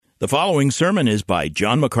The following sermon is by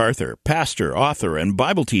John MacArthur, pastor, author, and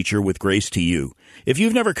Bible teacher with Grace to You. If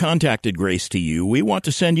you've never contacted Grace to You, we want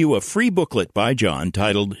to send you a free booklet by John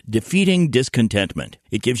titled Defeating Discontentment.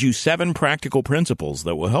 It gives you 7 practical principles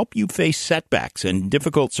that will help you face setbacks and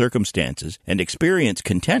difficult circumstances and experience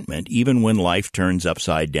contentment even when life turns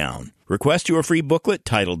upside down. Request your free booklet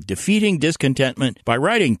titled Defeating Discontentment by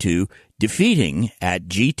writing to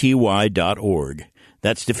defeating@gty.org.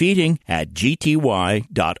 That's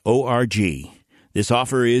defeating@gty.org. This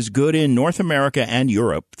offer is good in North America and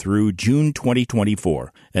Europe through June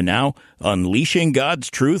 2024. And now, unleashing God's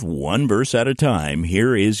truth one verse at a time,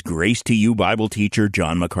 here is Grace to You Bible teacher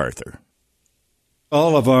John MacArthur.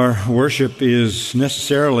 All of our worship is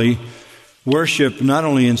necessarily worship not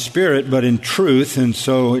only in spirit but in truth, and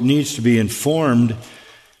so it needs to be informed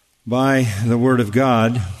by the Word of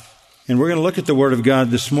God. And we're going to look at the Word of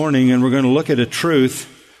God this morning, and we're going to look at a truth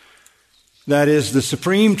that is the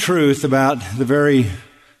supreme truth about the very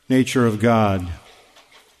nature of God.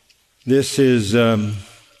 This is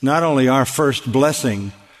not only our first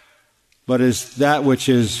blessing, but is that which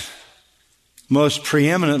is most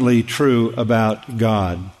preeminently true about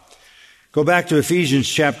God. Go back to Ephesians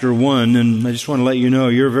chapter 1, and I just want to let you know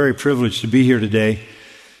you're very privileged to be here today,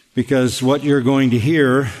 because what you're going to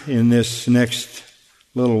hear in this next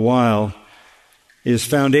little while is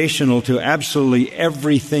foundational to absolutely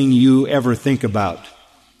everything you ever think about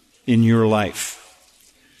in your life,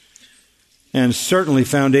 and certainly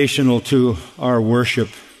foundational to our worship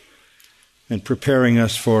and preparing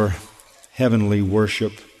us for heavenly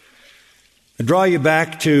worship. I draw you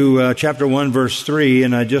back to chapter 1, verse 3,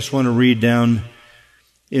 and I just want to read down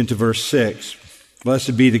into verse 6.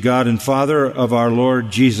 Blessed be the God and Father of our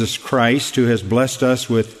Lord Jesus Christ, who has blessed us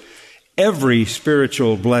with every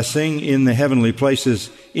spiritual blessing in the heavenly places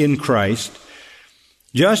in Christ,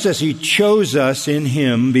 just as He chose us in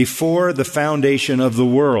Him before the foundation of the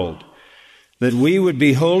world, that we would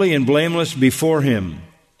be holy and blameless before Him.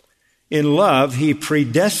 In love, He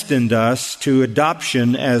predestined us to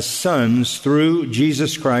adoption as sons through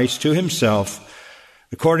Jesus Christ to Himself,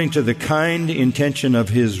 according to the kind intention of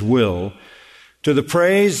His will, to the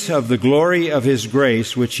praise of the glory of His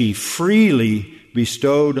grace, which He freely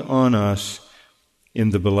bestowed on us in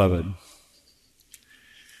the Beloved.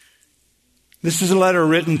 This is a letter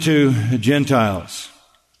written to Gentiles,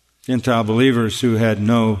 Gentile believers who had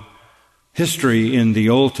no history in the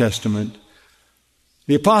Old Testament.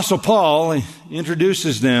 The Apostle Paul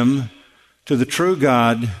introduces them to the true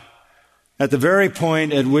God at the very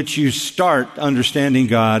point at which you start understanding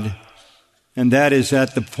God, and that is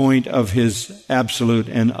at the point of His absolute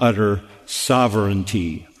and utter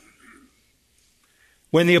sovereignty.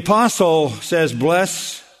 When the apostle says,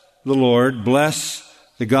 bless the Lord, bless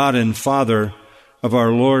the God and Father of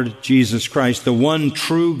our Lord Jesus Christ, the one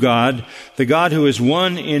true God, the God who is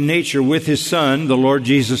one in nature with His Son, the Lord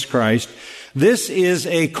Jesus Christ, this is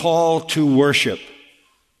a call to worship.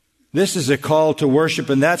 This is a call to worship,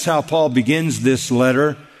 and that's how Paul begins this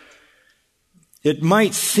letter. It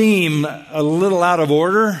might seem a little out of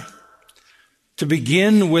order to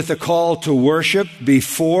begin with a call to worship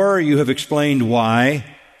before you have explained why.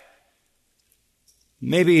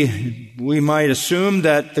 Maybe we might assume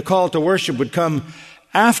that the call to worship would come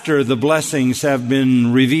after the blessings have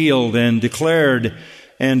been revealed and declared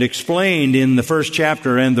and explained in the first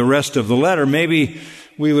chapter and the rest of the letter. Maybe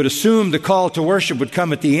we would assume the call to worship would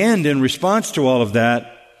come at the end in response to all of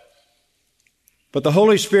that. But the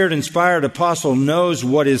Holy Spirit-inspired apostle knows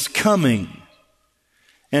what is coming,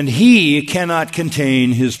 and he cannot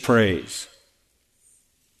contain his praise.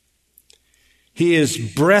 He is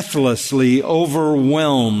breathlessly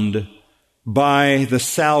overwhelmed by the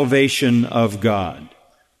salvation of God.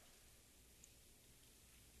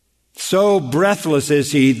 So breathless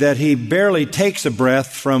is he that he barely takes a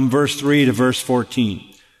breath from verse 3 to verse 14.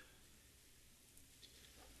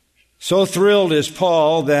 So thrilled is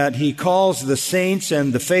Paul that he calls the saints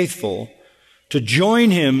and the faithful to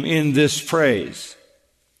join him in this praise,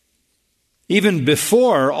 even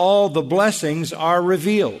before all the blessings are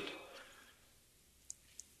revealed.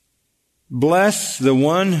 Bless the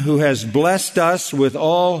one who has blessed us with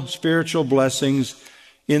all spiritual blessings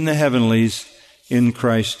in the heavenlies in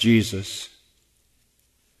Christ Jesus.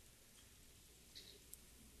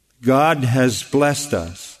 God has blessed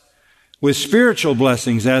us with spiritual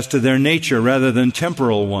blessings as to their nature rather than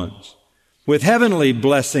temporal ones, with heavenly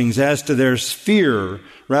blessings as to their sphere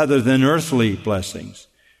rather than earthly blessings,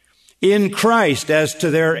 in Christ as to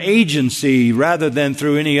their agency rather than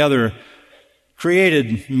through any other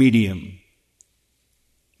created medium.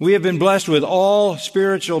 We have been blessed with all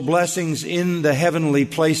spiritual blessings in the heavenly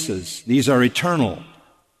places. These are eternal.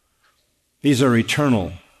 These are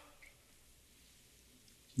eternal.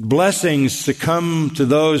 Blessings to come to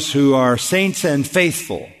those who are saints and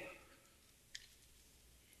faithful.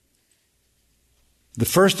 The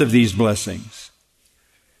first of these blessings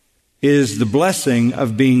is the blessing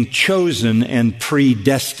of being chosen and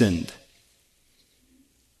predestined.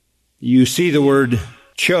 You see the word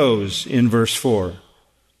chose in verse 4.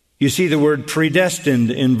 You see the word predestined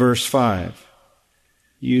in verse 5.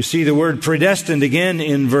 You see the word predestined again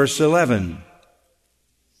in verse 11.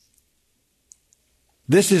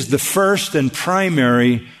 This is the first and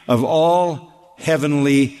primary of all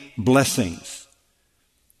heavenly blessings.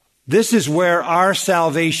 This is where our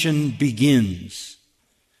salvation begins.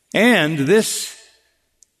 And this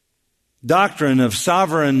doctrine of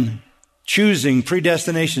sovereign choosing,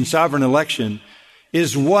 predestination, sovereign election,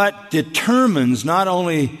 is what determines not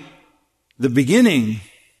only the beginning,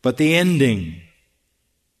 but the ending.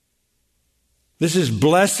 This is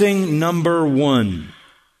blessing number one.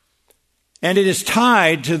 And it is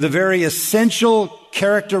tied to the very essential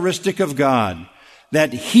characteristic of God,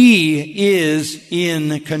 that He is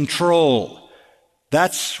in control.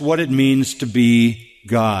 That's what it means to be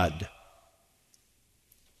God.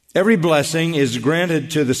 Every blessing is granted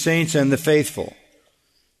to the saints and the faithful.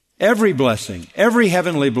 Every blessing, every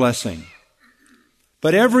heavenly blessing.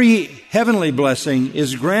 But every heavenly blessing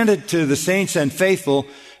is granted to the saints and faithful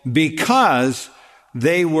because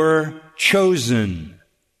they were chosen.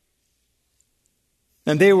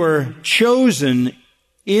 And they were chosen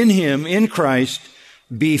in Him, in Christ,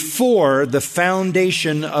 before the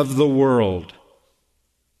foundation of the world.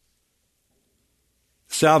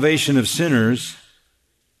 Salvation of sinners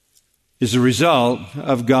is a result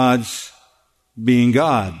of God's being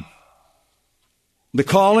God. The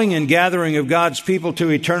calling and gathering of God's people to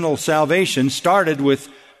eternal salvation started with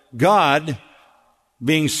God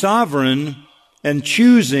being sovereign and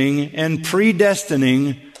choosing and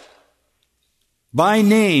predestining by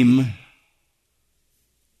name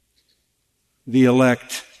the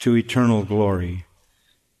elect to eternal glory.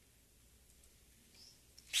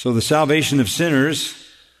 So the salvation of sinners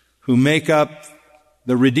who make up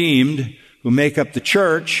the redeemed, who make up the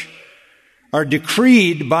church, are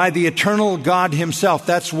decreed by the eternal God Himself.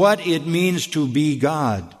 That's what it means to be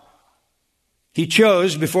God. He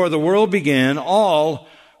chose before the world began all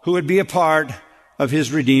who would be a part of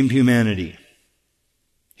His redeemed humanity.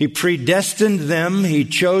 He predestined them. He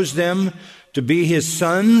chose them to be His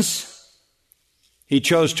sons. He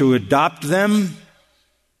chose to adopt them,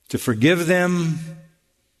 to forgive them,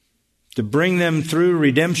 to bring them through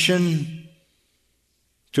redemption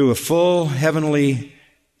to a full heavenly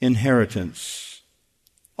inheritance.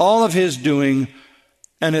 All of His doing,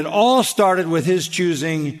 and it all started with His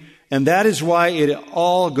choosing, and that is why it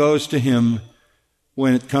all goes to Him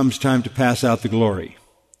when it comes time to pass out the glory.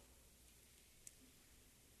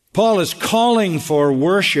 Paul is calling for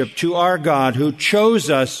worship to our God who chose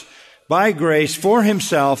us by grace for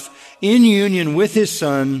Himself in union with His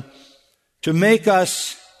Son to make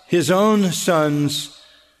us His own sons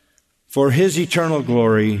for His eternal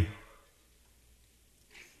glory.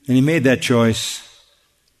 And He made that choice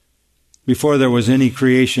before there was any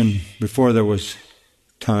creation, before there was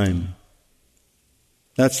time.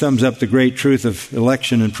 That sums up the great truth of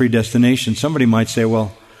election and predestination. Somebody might say,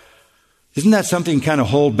 well, isn't that something you kind of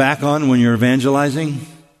hold back on when you're evangelizing?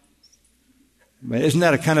 Isn't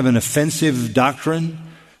that a kind of an offensive doctrine?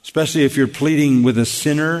 Especially if you're pleading with a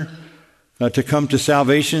sinner to come to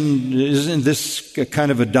salvation. Isn't this a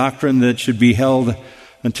kind of a doctrine that should be held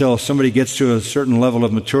until somebody gets to a certain level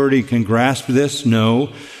of maturity and can grasp this?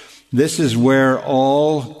 No. This is where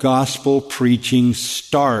all gospel preaching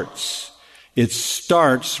starts. It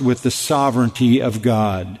starts with the sovereignty of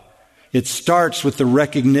God. It starts with the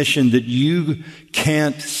recognition that you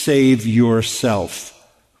can't save yourself.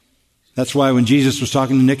 That's why when Jesus was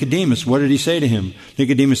talking to Nicodemus, what did He say to him?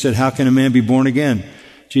 Nicodemus said, how can a man be born again?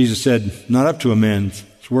 Jesus said, not up to a man.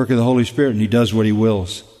 It's the work of the Holy Spirit, and He does what He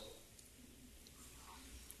wills.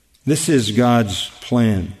 This is God's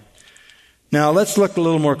plan. Now, let's look a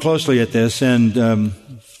little more closely at this, and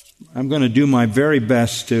I'm going to do my very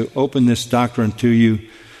best to open this doctrine to you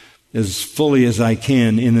as fully as I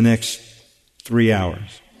can in the next 3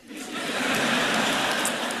 hours.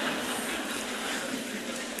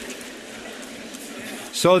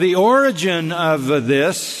 So the origin of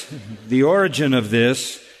this,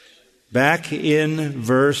 back in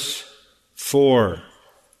verse 4.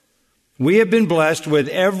 We have been blessed with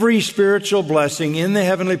every spiritual blessing in the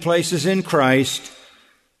heavenly places in Christ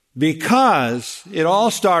because it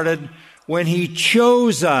all started when He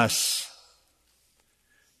chose us.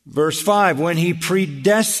 Verse 5, when He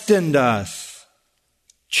predestined us.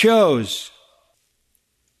 Chose.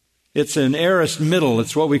 It's an aorist middle.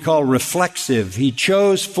 It's what we call reflexive. He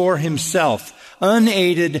chose for himself,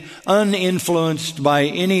 unaided, uninfluenced by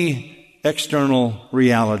any external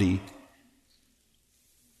reality.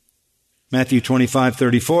 Matthew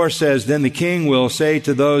 25:34 says, "Then the king will say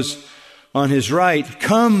to those on his right,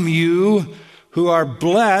 'Come, you who are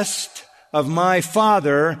blessed of my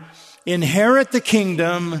Father, inherit the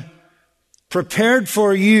kingdom prepared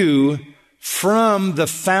for you from the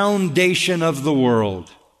foundation of the world.'"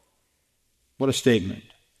 What a statement.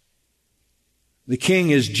 The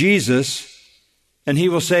king is Jesus, and he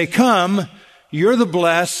will say, "Come, you're the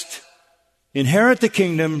blessed, inherit the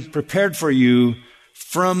kingdom prepared for you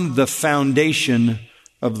from the foundation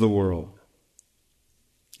of the world."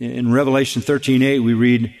 In Revelation 13:8 we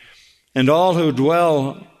read, "And all who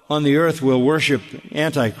dwell on the earth will worship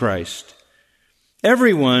Antichrist.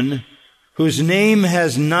 Everyone whose name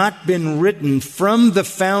has not been written from the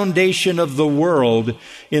foundation of the world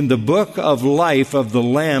in the book of life of the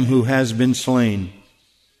Lamb who has been slain."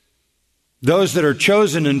 Those that are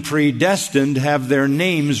chosen and predestined have their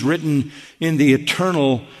names written in the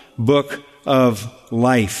eternal book of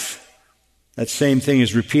life. That same thing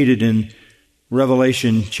is repeated in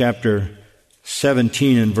Revelation chapter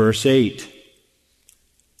 17 and verse 8.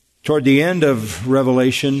 Toward the end of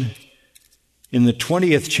Revelation, in the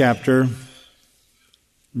 20th chapter,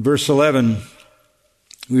 verse 11,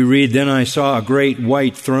 we read, "Then I saw a great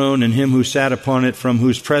white throne and him who sat upon it, from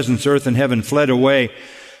whose presence earth and heaven fled away,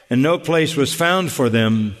 and no place was found for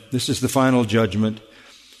them." This is the final judgment.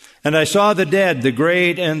 "And I saw the dead, the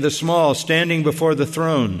great and the small, standing before the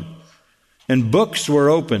throne. And books were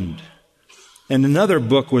opened. And another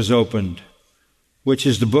book was opened, which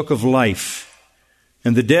is the book of life.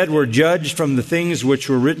 And the dead were judged from the things which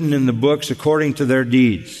were written in the books according to their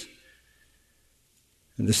deeds.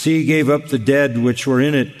 And the sea gave up the dead which were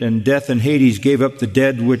in it, and death and Hades gave up the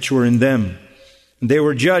dead which were in them. And they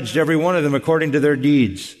were judged, every one of them, according to their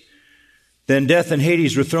deeds. Then death and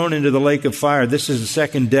Hades were thrown into the lake of fire." This is the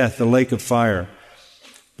second death, the lake of fire.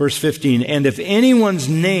 Verse 15, "And if anyone's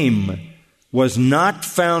name was not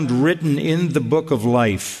found written in the book of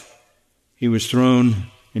life, he was thrown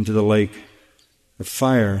into the lake of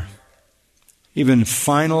fire." Even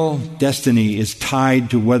final destiny is tied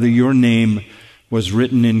to whether your name was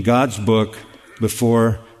written in God's book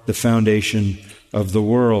before the foundation of the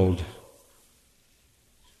world.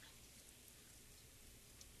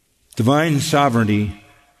 Divine sovereignty,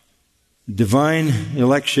 divine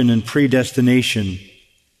election and predestination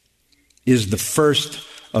is the first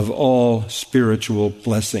of all spiritual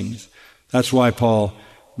blessings. That's why Paul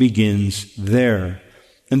begins there.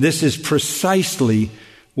 And this is precisely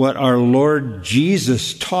what our Lord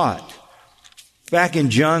Jesus taught back in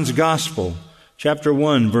John's Gospel, chapter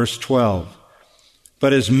 1, verse 12.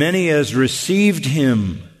 "But as many as received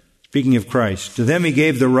him," speaking of Christ, "to them he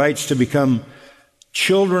gave the rights to become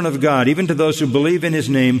children of God, even to those who believe in his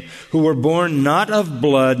name, who were born not of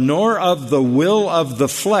blood, nor of the will of the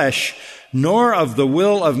flesh, nor of the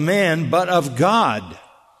will of man, but of God."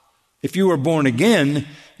 If you were born again,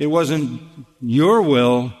 it wasn't your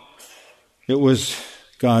will, it was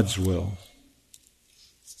God's will.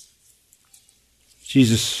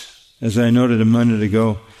 Jesus, as I noted a minute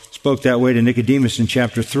ago, spoke that way to Nicodemus in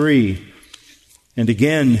chapter 3, and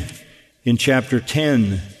again in chapter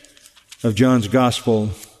 10 of John's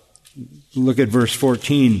Gospel. Look at verse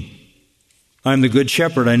 14. "I am the good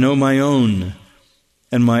shepherd, I know my own,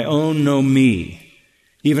 and my own know me.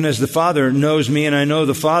 Even as the Father knows me, and I know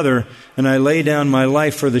the Father, and I lay down my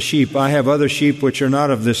life for the sheep. I have other sheep which are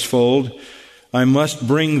not of this fold. I must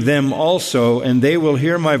bring them also, and they will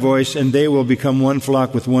hear my voice, and they will become one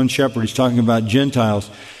flock with one shepherd." He's talking about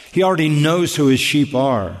Gentiles. He already knows who his sheep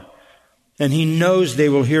are. And he knows they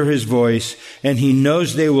will hear his voice, and he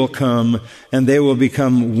knows they will come, and they will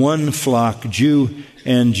become one flock, Jew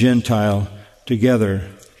and Gentile, together.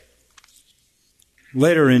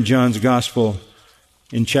 Later in John's Gospel,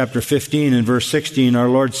 in chapter 15 and verse 16, our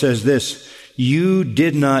Lord says this, "You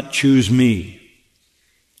did not choose me,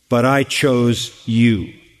 but I chose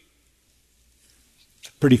you."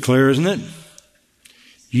 Pretty clear, isn't it?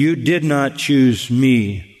 You did not choose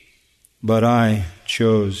me, but I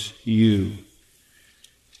chose you.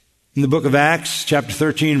 In the book of Acts, chapter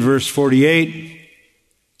 13, verse 48,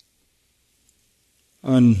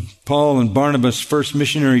 on Paul and Barnabas' first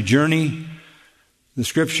missionary journey, the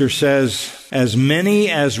scripture says, "As many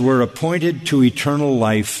as were appointed to eternal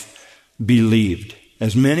life believed."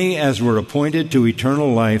 As many as were appointed to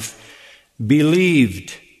eternal life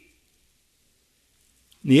believed.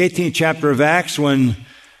 In the 18th chapter of Acts, when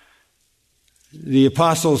the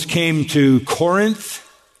apostles came to Corinth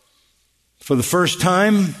for the first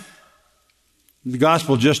time, the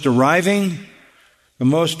gospel just arriving, the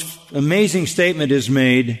most amazing statement is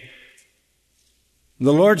made.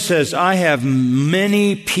 The Lord says, I have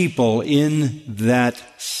many people in that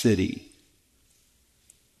city.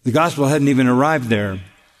 The gospel hadn't even arrived there,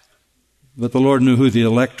 but the Lord knew who the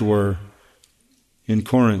elect were in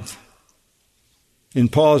Corinth. In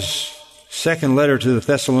Paul's second letter to the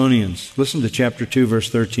Thessalonians, listen to chapter 2, verse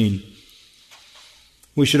 13.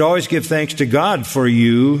 We should always give thanks to God for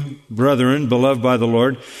you, brethren, beloved by the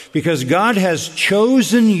Lord, because God has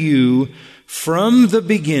chosen you from the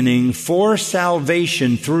beginning for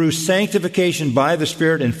salvation through sanctification by the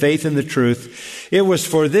Spirit and faith in the truth. It was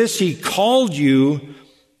for this He called you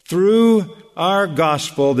through our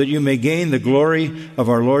gospel, that you may gain the glory of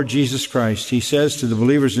our Lord Jesus Christ. He says to the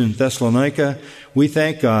believers in Thessalonica, we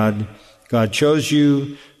thank God. God chose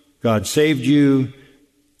you. God saved you.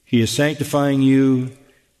 He is sanctifying you.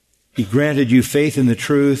 He granted you faith in the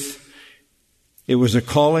truth. It was a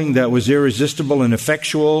calling that was irresistible and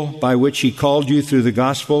effectual, by which He called you through the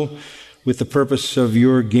gospel, with the purpose of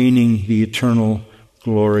your gaining the eternal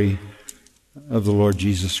glory of the Lord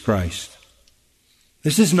Jesus Christ.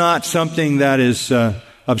 This is not something that is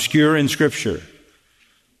obscure in Scripture.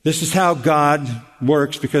 This is how God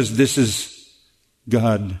works, because this is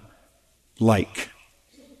God-like.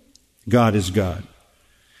 God is God.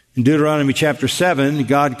 In Deuteronomy chapter 7,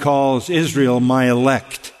 God calls Israel my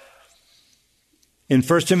elect. In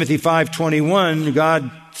 1 Timothy 5:21,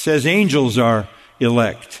 God says angels are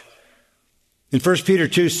elect. In 1 Peter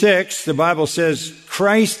 2:6, the Bible says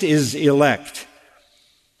Christ is elect.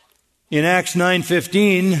 In Acts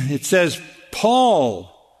 9:15, it says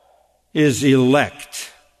Paul is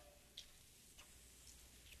elect.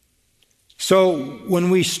 So when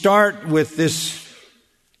we start with this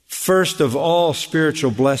first of all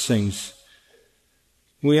spiritual blessings,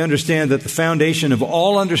 we understand that the foundation of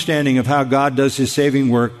all understanding of how God does His saving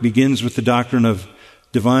work begins with the doctrine of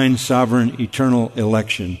divine, sovereign, eternal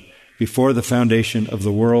election before the foundation of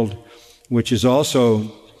the world, which is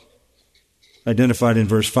also identified in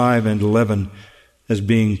verse 5 and 11 as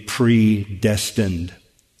being predestined.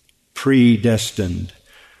 Predestined.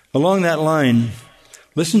 Along that line,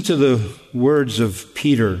 listen to the words of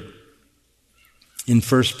Peter in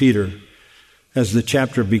 1 Peter as the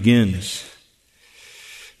chapter begins.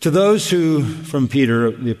 To those who, from Peter,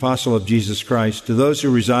 the apostle of Jesus Christ, to those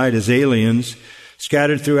who reside as aliens,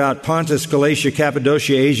 scattered throughout Pontus, Galatia,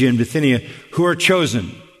 Cappadocia, Asia, and Bithynia, who are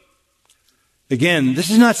chosen. Again, this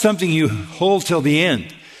is not something you hold till the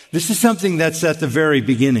end. This is something that's at the very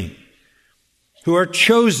beginning. Who are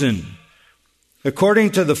chosen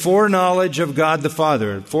according to the foreknowledge of God the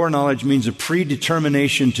Father. Foreknowledge means a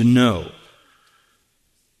predetermination to know.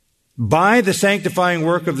 By the sanctifying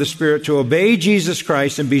work of the Spirit, to obey Jesus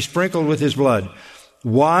Christ and be sprinkled with His blood.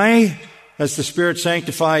 Why does the Spirit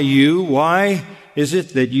sanctify you? Why is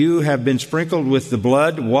it that you have been sprinkled with the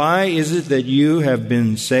blood? Why is it that you have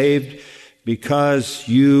been saved? Because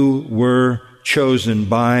you were chosen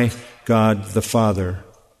by God the Father.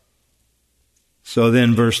 So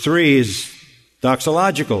then verse 3 is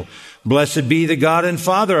doxological. Blessed be the God and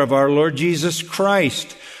Father of our Lord Jesus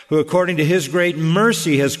Christ, who according to His great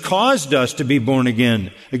mercy has caused us to be born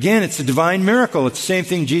again. Again, it's a divine miracle. It's the same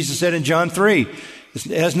thing Jesus said in John 3. It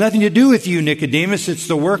has nothing to do with you, Nicodemus. It's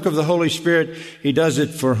the work of the Holy Spirit. He does it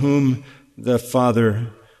for whom the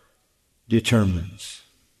Father determines.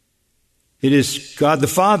 It is God the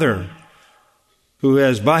Father who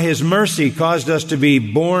has, by His mercy, caused us to be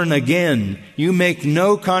born again. You make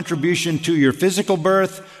no contribution to your physical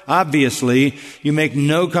birth. Obviously, you make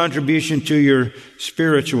no contribution to your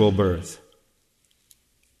spiritual birth.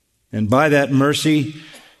 And by that mercy,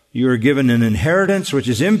 you are given an inheritance which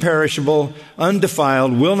is imperishable,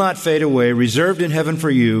 undefiled, will not fade away, reserved in heaven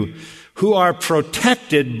for you, who are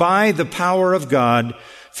protected by the power of God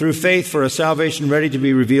through faith for a salvation ready to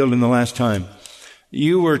be revealed in the last time.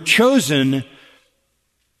 You were chosen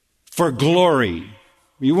for glory.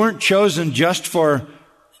 You weren't chosen just for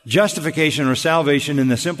justification or salvation in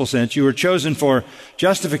the simple sense. You were chosen for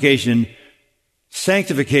justification,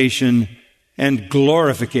 sanctification, and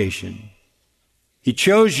glorification. He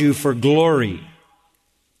chose you for glory.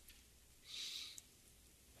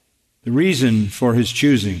 The reason for His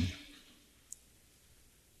choosing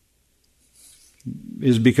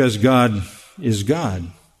is because God is God.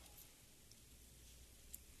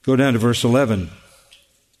 Go down to verse 11.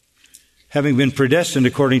 Having been predestined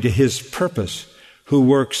according to His purpose, who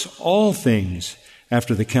works all things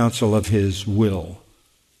after the counsel of His will.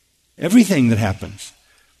 Everything that happens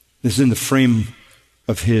is in the frame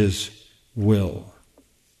of His will.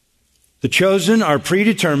 The chosen are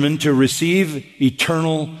predetermined to receive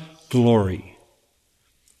eternal glory.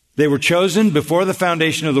 They were chosen before the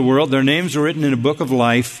foundation of the world. Their names are written in a book of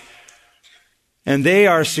life, and they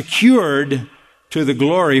are secured to the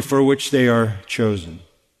glory for which they are chosen.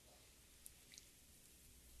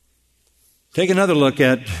 Take another look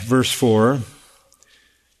at verse 4.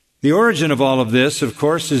 The origin of all of this, of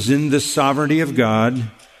course, is in the sovereignty of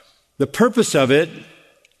God. The purpose of it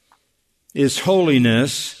is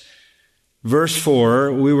holiness. Verse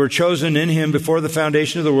 4, we were chosen in Him before the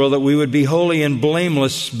foundation of the world that we would be holy and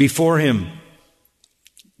blameless before Him.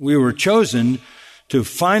 We were chosen to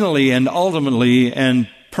finally and ultimately and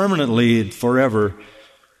permanently and forever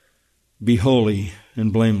be holy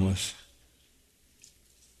and blameless.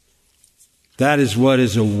 That is what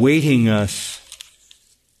is awaiting us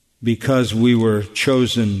because we were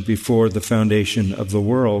chosen before the foundation of the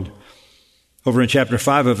world. Over in chapter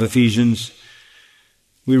 5 of Ephesians,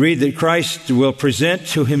 we read that Christ will present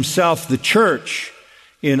to Himself the church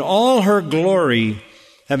in all her glory,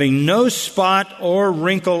 having no spot or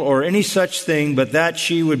wrinkle or any such thing, but that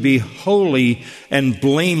she would be holy and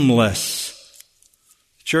blameless.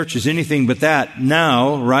 The church is anything but that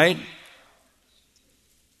now, right?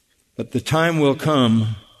 But the time will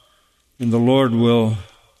come and the Lord will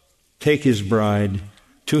take His bride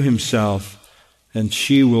to Himself and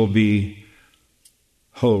she will be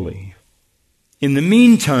holy. In the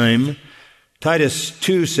meantime, Titus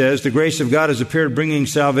 2 says, the grace of God has appeared, bringing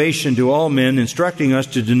salvation to all men, instructing us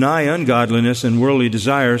to deny ungodliness and worldly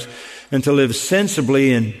desires, and to live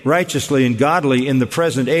sensibly and righteously and godly in the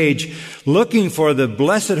present age, looking for the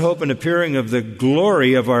blessed hope and appearing of the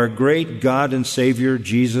glory of our great God and Savior,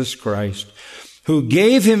 Jesus Christ, who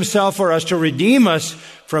gave Himself for us to redeem us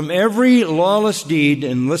from every lawless deed,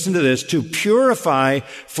 and listen to this, to purify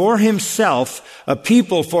for Himself a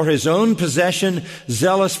people for His own possession,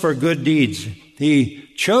 zealous for good deeds. He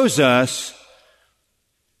chose us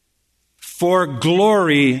for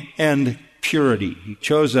glory and purity. He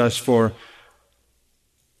chose us for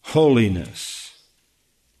holiness.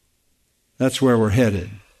 That's where we're headed.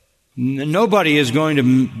 Nobody is going to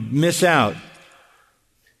miss out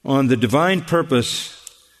on the divine purpose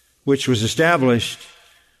which was established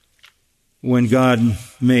when God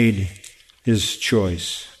made His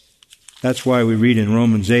choice. That's why we read in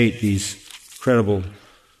Romans 8 these incredible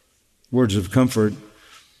words of comfort.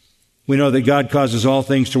 We know that God causes all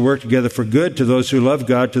things to work together for good to those who love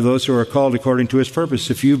God, to those who are called according to His purpose.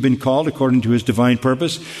 If you've been called according to His divine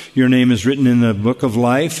purpose, your name is written in the book of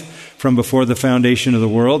life from before the foundation of the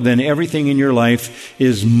world, then everything in your life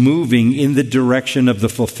is moving in the direction of the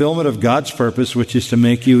fulfillment of God's purpose, which is to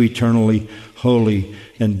make you eternally holy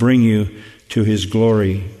and bring you to His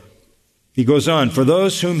glory. He goes on, for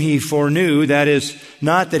those whom He foreknew, that is,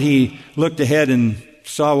 not that He looked ahead and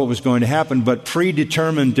saw what was going to happen, but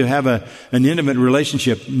predetermined to have an intimate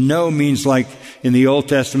relationship. Know means like in the Old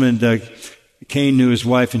Testament, Cain knew his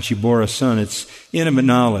wife and she bore a son. It's intimate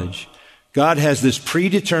knowledge. God has this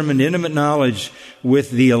predetermined intimate knowledge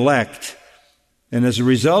with the elect. And as a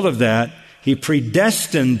result of that, He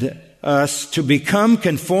predestined us to become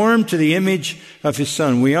conformed to the image of His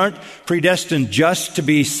Son. We aren't predestined just to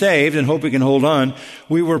be saved and hope we can hold on.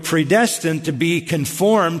 We were predestined to be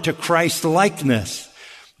conformed to Christ's likeness.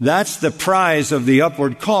 That's the prize of the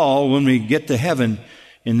upward call when we get to heaven.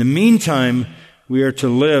 In the meantime, we are to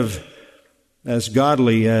live as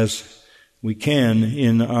godly as we can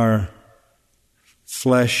in our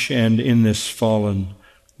flesh and in this fallen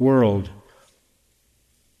world.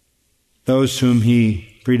 Those whom He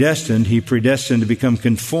predestined to become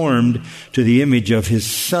conformed to the image of His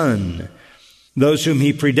Son. Those whom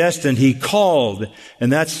He predestined, He called.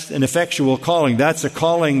 And that's an effectual calling. That's a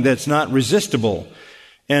calling that's not resistible.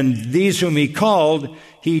 And these whom He called,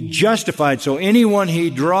 He justified. So anyone He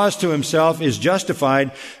draws to Himself is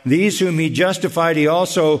justified. These whom He justified, He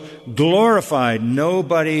also glorified.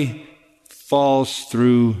 Nobody falls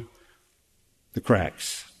through the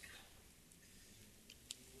cracks.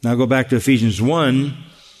 Now go back to Ephesians 1.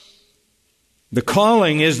 The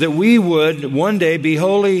calling is that we would one day be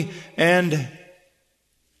holy and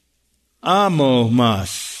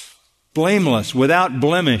amomos, blameless, without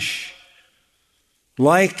blemish,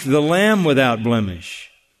 like the Lamb without blemish.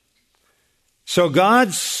 So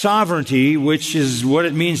God's sovereignty, which is what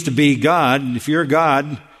it means to be God, if you're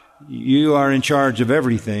God, you are in charge of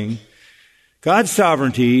everything. God's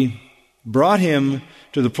sovereignty brought Him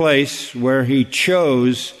to the place where He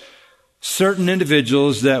chose certain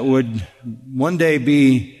individuals that would one day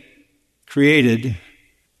be created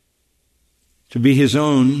to be His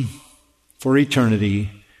own for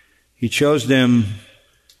eternity. He chose them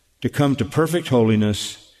to come to perfect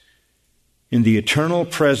holiness in the eternal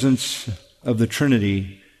presence of the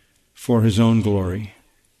Trinity for His own glory.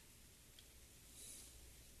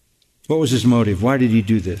 What was his motive? Why did he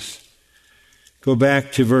do this? Go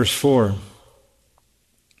back to verse 4.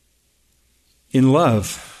 In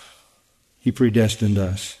love, he predestined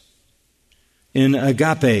us. In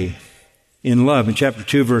agape, in love. In chapter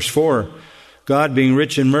 2, verse 4, God, being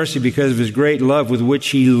rich in mercy because of his great love with which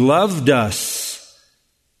he loved us,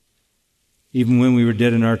 even when we were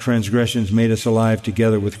dead in our transgressions, made us alive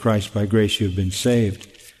together with Christ. By grace you have been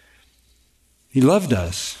saved. He loved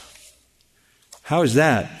us. How is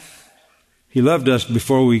that? He loved us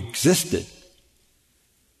before we existed.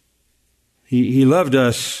 He loved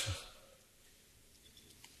us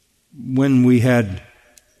when we had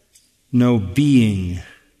no being.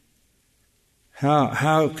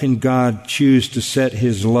 How can God choose to set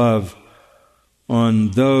his love on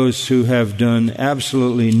those who have done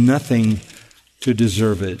absolutely nothing to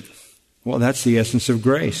deserve it? Well, that's the essence of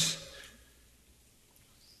grace.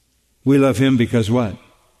 We love him because what?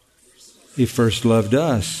 He first loved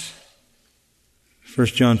us. 1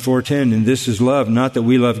 John 4:10, and this is love, not that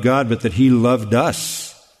we love God, but that he loved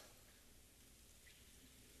us.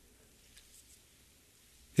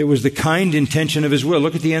 It was the kind intention of his will.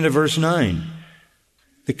 Look at the end of verse 9.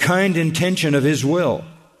 The kind intention of his will.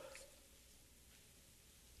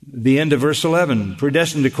 The end of verse 11,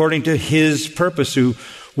 predestined according to his purpose, who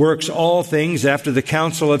works all things after the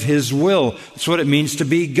counsel of his will. That's what it means to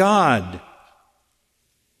be God.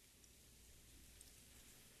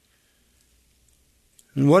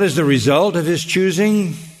 And what is the result of his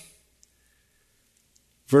choosing?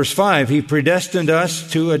 Verse 5, he predestined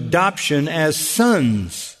us to adoption as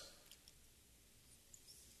sons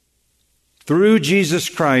through Jesus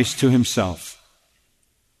Christ to himself.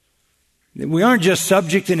 We aren't just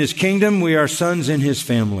subject in his kingdom, we are sons in his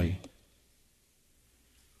family.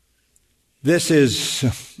 This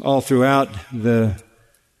is all throughout the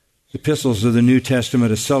epistles of the New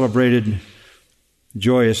Testament, a celebrated,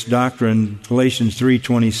 joyous doctrine. Galatians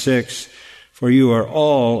 3:26, for you are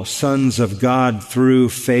all sons of God through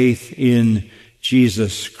faith in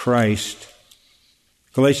Jesus Christ.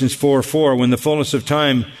 Galatians 4:4, when the fullness of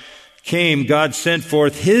time came, God sent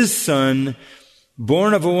forth his Son,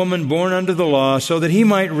 born of a woman, born under the law, so that he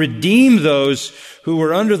might redeem those who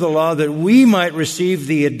were under the law, that we might receive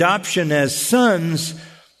the adoption as sons.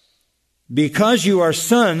 Because you are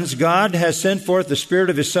sons, God has sent forth the Spirit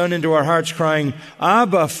of his Son into our hearts, crying,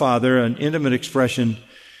 Abba, Father, an intimate expression.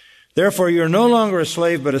 Therefore you are no longer a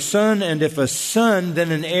slave, but a son, and if a son,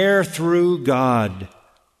 then an heir through God.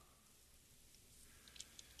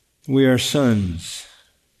 We are sons.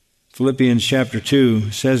 Philippians chapter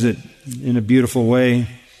 2 says it in a beautiful way,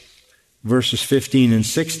 verses 15 and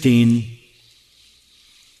 16.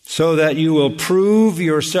 So that you will prove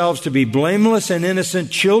yourselves to be blameless and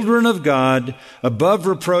innocent children of God, above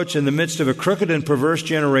reproach in the midst of a crooked and perverse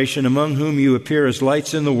generation, among whom you appear as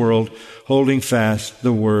lights in the world, holding fast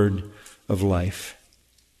the word of life.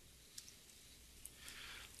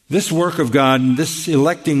 This work of God, this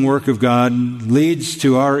electing work of God, leads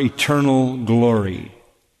to our eternal glory.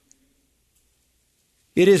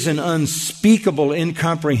 It is an unspeakable,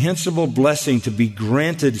 incomprehensible blessing to be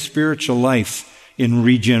granted spiritual life in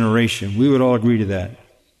regeneration. We would all agree to that.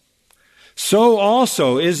 So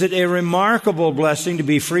also is it a remarkable blessing to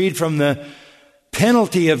be freed from the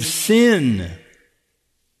penalty of sin.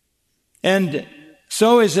 And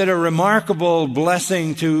so is it a remarkable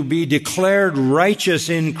blessing to be declared righteous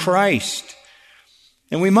in Christ.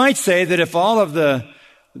 And we might say that if all of the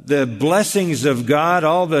blessings of God,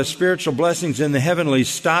 all the spiritual blessings in the heavenlies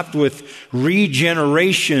stopped with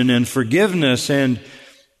regeneration and forgiveness and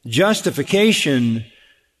justification,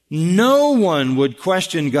 no one would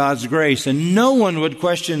question God's grace and no one would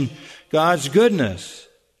question God's goodness.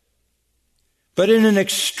 But in an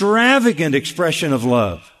extravagant expression of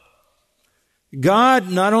love, God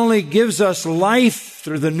not only gives us life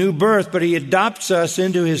through the new birth, but he adopts us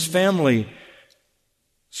into his family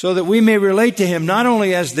so that we may relate to him not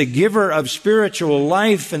only as the giver of spiritual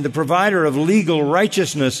life and the provider of legal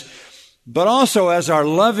righteousness, but also as our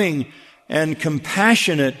loving and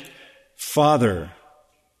compassionate Father.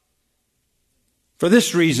 For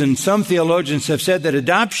this reason, some theologians have said that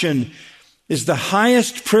adoption is the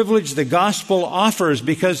highest privilege the gospel offers,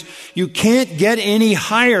 because you can't get any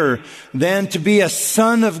higher than to be a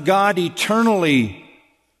son of God eternally,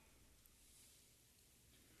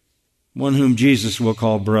 one whom Jesus will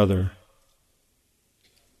call brother.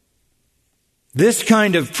 This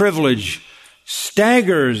kind of privilege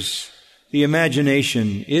staggers the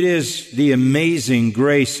imagination. It is the amazing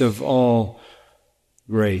grace of all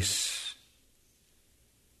grace.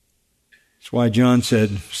 That's why John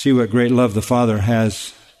said, see what great love the Father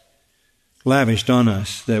has lavished on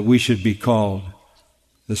us, that we should be called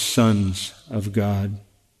the sons of God.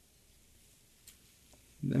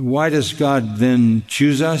 Why does God then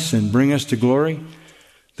choose us and bring us to glory?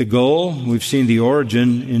 The goal, we've seen the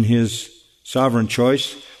origin in His sovereign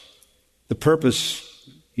choice. The purpose,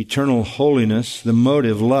 eternal holiness. The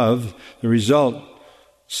motive, love. The result,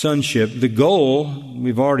 sonship. The goal,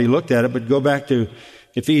 we've already looked at it, but go back to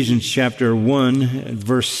Ephesians chapter 1,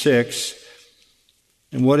 verse 6.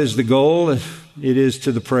 And what is the goal? It is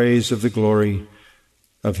to the praise of the glory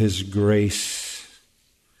of His grace.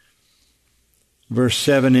 Verse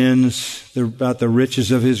 7 ends about the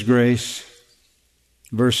riches of His grace.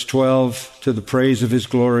 Verse 12, to the praise of His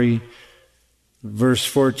glory. Verse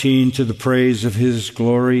 14, to the praise of His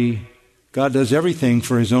glory. God does everything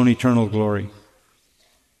for His own eternal glory,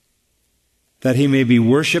 that He may be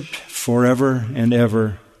worshipped forever and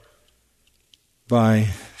ever by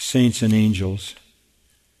saints and angels.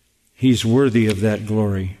 He's worthy of that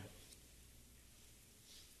glory.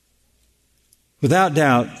 Without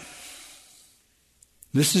doubt,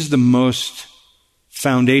 this is the most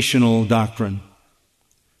foundational doctrine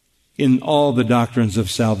in all the doctrines of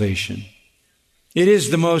salvation. It is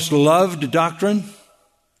the most loved doctrine,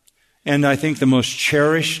 and I think the most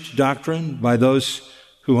cherished doctrine by those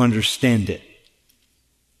who understand it.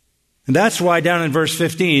 And that's why down in verse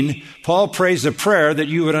 15, Paul prays a prayer that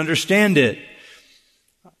you would understand it.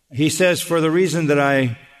 He says, for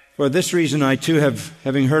this reason I too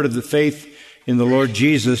having heard of the faith in the Lord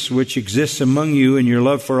Jesus, which exists among you in your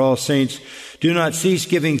love for all saints, do not cease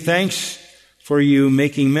giving thanks for you,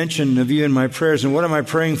 making mention of you in my prayers. And what am I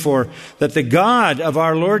praying for? That the God of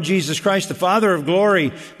our Lord Jesus Christ, the Father of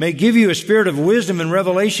glory, may give you a spirit of wisdom and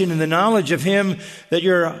revelation in the knowledge of Him, that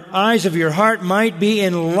your eyes of your heart might be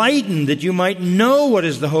enlightened, that you might know what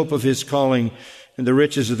is the hope of His calling and the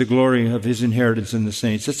riches of the glory of His inheritance in the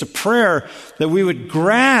saints. It's a prayer that we would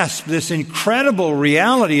grasp this incredible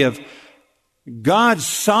reality of God's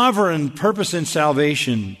sovereign purpose in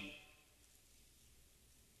salvation.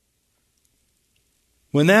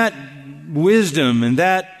 When that wisdom and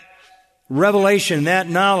that revelation, that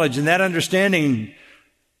knowledge and that understanding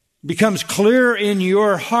becomes clear in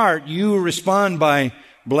your heart, you respond by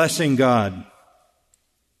blessing God.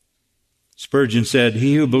 Spurgeon said,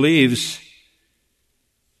 he who believes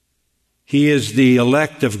he is the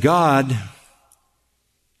elect of God,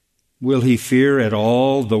 will he fear at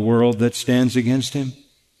all the world that stands against him?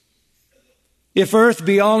 If earth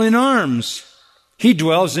be all in arms, he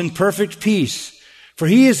dwells in perfect peace. For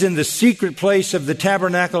he is in the secret place of the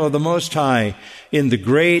tabernacle of the Most High, in the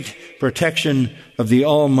great protection of the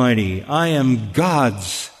Almighty. I am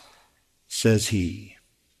God's, says he.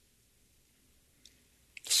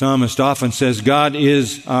 The psalmist often says, God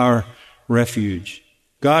is our refuge.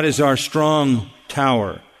 God is our strong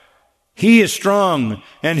tower. He is strong,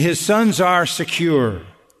 and His sons are secure.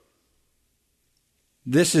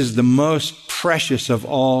 This is the most precious of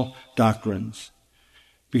all doctrines,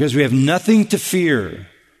 because we have nothing to fear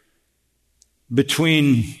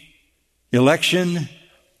between election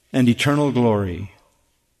and eternal glory,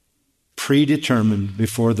 predetermined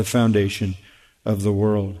before the foundation of the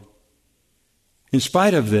world. In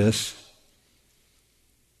spite of this,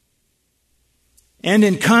 and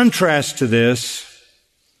in contrast to this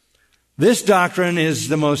doctrine is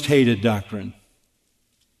the most hated doctrine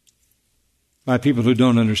by people who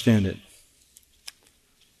don't understand it.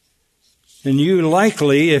 And you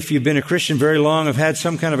likely, if you've been a Christian very long, have had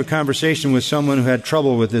some kind of a conversation with someone who had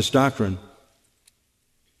trouble with this doctrine.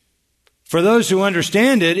 For those who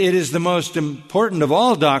understand it, it is the most important of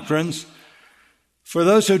all doctrines. For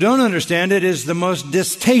those who don't understand it, it is the most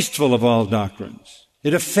distasteful of all doctrines.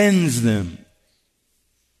 It offends them.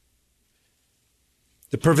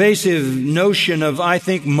 The pervasive notion of, I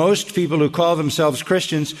think, most people who call themselves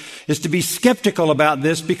Christians is to be skeptical about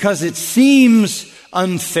this because it seems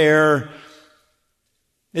unfair.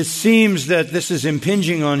 It seems that this is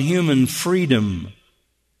impinging on human freedom.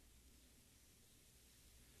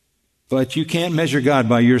 But you can't measure God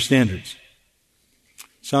by your standards.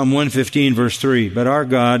 Psalm 115, verse 3, but our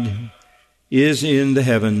God is in the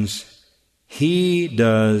heavens. He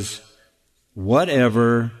does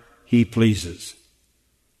whatever He pleases.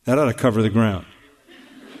 That ought to cover the ground.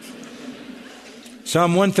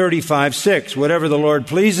 Psalm 135, 6, whatever the Lord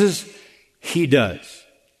pleases, He does.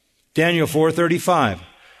 Daniel 4:35,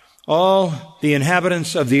 all the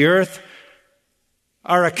inhabitants of the earth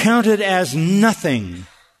are accounted as nothing,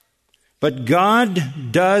 but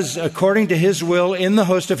God does according to His will in the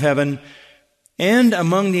host of heaven and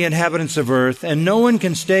among the inhabitants of earth, and no one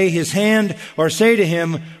can stay His hand or say to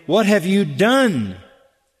Him, what have you done?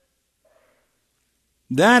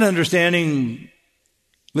 That understanding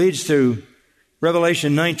leads to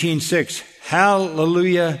Revelation 19:6,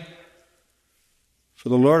 hallelujah, for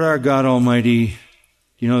the Lord our God Almighty, do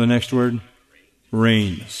you know the next word?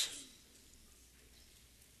 Reigns.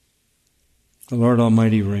 The Lord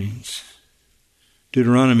Almighty reigns.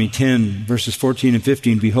 Deuteronomy 10, verses 14 and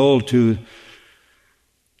 15, behold, to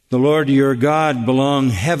the Lord your God belong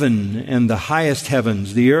heaven and the highest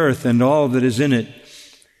heavens, the earth and all that is in it.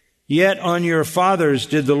 Yet on your fathers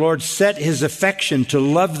did the Lord set his affection to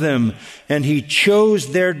love them, and he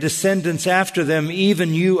chose their descendants after them,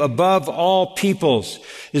 even you above all peoples.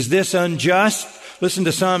 Is this unjust? Listen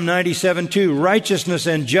to Psalm 97:2. Righteousness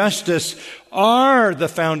and justice are the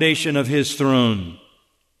foundation of his throne.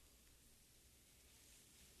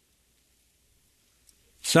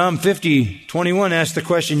 Psalm 50:21 asks the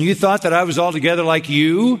question, you thought that I was altogether like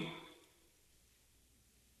you?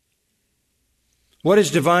 What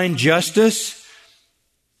is divine justice?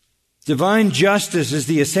 Divine justice is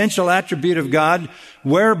the essential attribute of God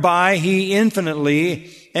whereby he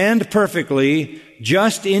infinitely and perfectly,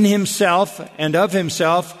 just in himself and of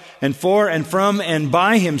himself and for and from and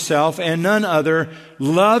by himself and none other,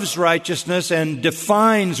 loves righteousness and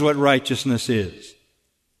defines what righteousness is.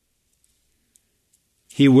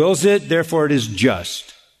 He wills it, therefore it is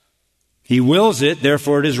just. He wills it,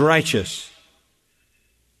 therefore it is righteous.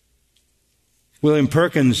 William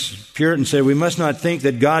Perkins, Puritan, said, we must not think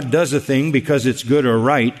that God does a thing because it's good or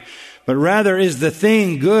right, but rather is the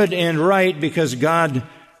thing good and right because God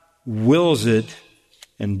wills it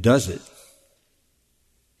and does it.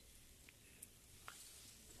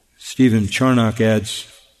 Stephen Charnock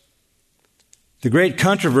adds, the great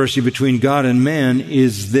controversy between God and man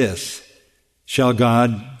is this: shall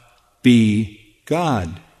God be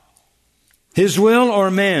God? His will or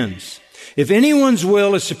man's? If anyone's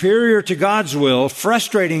will is superior to God's will,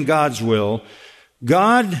 frustrating God's will,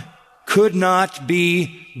 God could not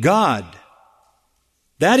be God.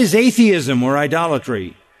 That is atheism or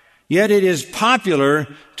idolatry. Yet it is popular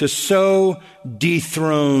to so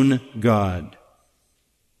dethrone God.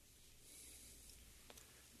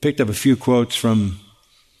 Picked up a few quotes from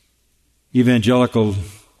evangelical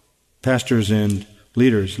pastors and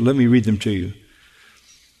leaders. Let me read them to you.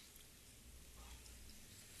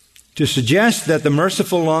 To suggest that the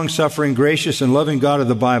merciful, long-suffering, gracious, and loving God of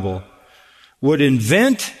the Bible would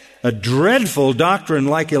invent a dreadful doctrine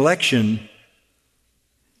like election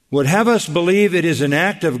would have us believe it is an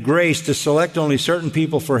act of grace to select only certain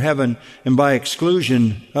people for heaven and by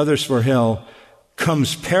exclusion others for hell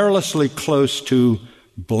comes perilously close to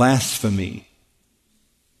blasphemy.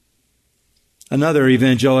 Another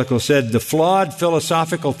evangelical said, the flawed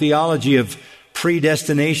philosophical theology of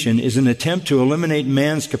predestination is an attempt to eliminate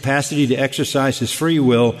man's capacity to exercise his free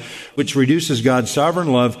will, which reduces God's sovereign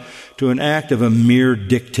love to an act of a mere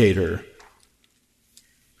dictator.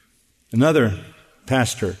 Another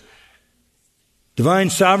pastor, divine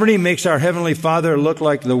sovereignty makes our Heavenly Father look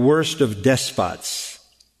like the worst of despots.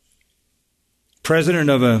 President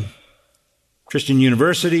of a Christian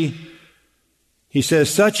university, he says,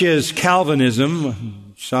 such is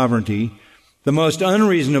Calvinism, sovereignty, the most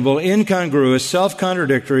unreasonable, incongruous,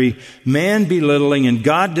 self-contradictory, man-belittling, and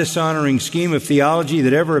God-dishonoring scheme of theology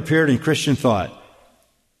that ever appeared in Christian thought.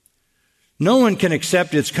 No one can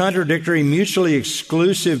accept its contradictory, mutually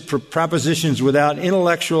exclusive propositions without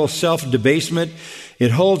intellectual self-debasement.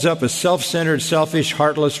 It holds up a self-centered, selfish,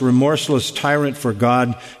 heartless, remorseless tyrant for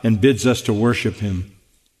God and bids us to worship him.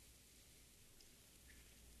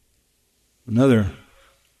 Another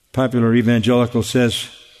popular evangelical says,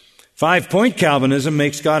 5-point Calvinism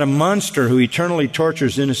makes God a monster who eternally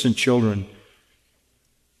tortures innocent children.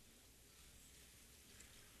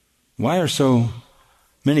 Why are so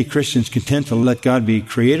many Christians content to let God be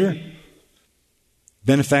creator,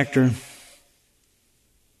 benefactor,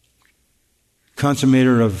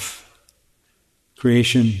 consummator of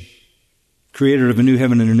creation, creator of a new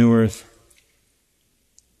heaven and a new earth,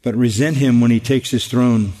 but resent him when he takes his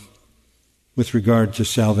throne with regard to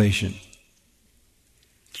salvation?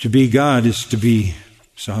 To be God is to be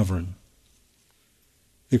sovereign.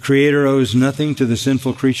 The Creator owes nothing to the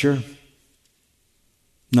sinful creature,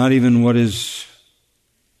 not even what is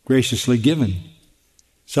graciously given.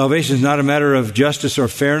 Salvation is not a matter of justice or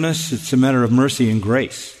fairness, it's a matter of mercy and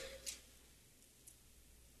grace.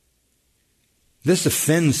 This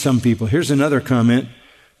offends some people. Here's another comment.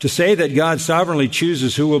 To say that God sovereignly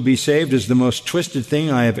chooses who will be saved is the most twisted thing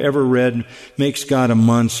I have ever read, makes God a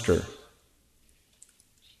monster.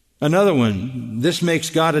 Another one, this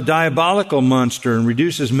makes God a diabolical monster and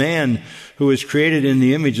reduces man, who is created in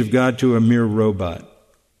the image of God, to a mere robot.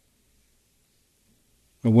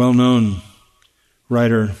 A well-known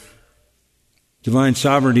writer Divine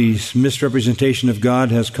sovereignty's misrepresentation of God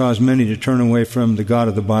has caused many to turn away from the God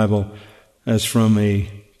of the Bible as from a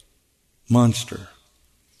monster.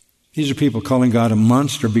 These are people calling God a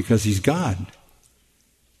monster because He's God.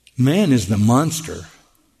 Man is the monster,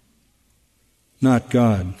 not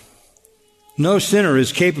God. No sinner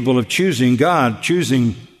is capable of choosing God,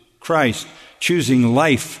 choosing Christ, choosing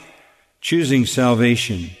life, choosing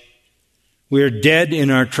salvation. We are dead in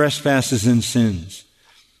our trespasses and sins.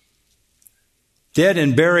 Dead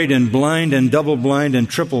and buried and blind and double blind and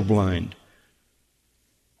triple blind.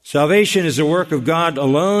 Salvation is a work of God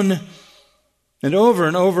alone. And over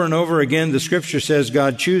and over and over again, the Scripture says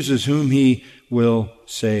God chooses whom He will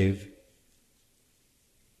save.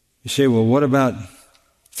 You say, well, what about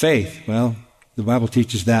faith? Well, the Bible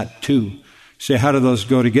teaches that too. You say, how do those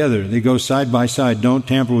go together? They go side by side. Don't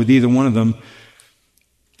tamper with either one of them.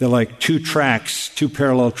 They're like two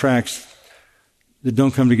parallel tracks that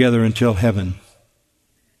don't come together until heaven.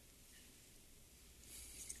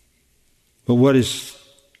 But what is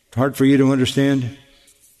hard for you to understand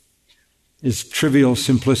is trivial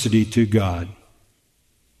simplicity to God.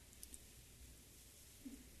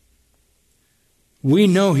 We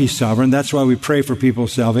know He's sovereign. That's why we pray for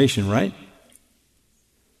people's salvation, right?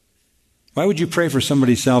 Why would you pray for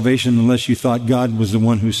somebody's salvation unless you thought God was the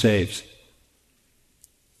one who saves?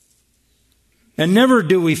 And never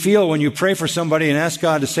do we feel when you pray for somebody and ask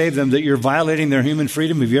God to save them that you're violating their human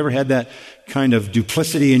freedom. Have you ever had that kind of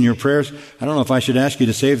duplicity in your prayers? I don't know if I should ask you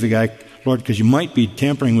to save the guy, Lord, because you might be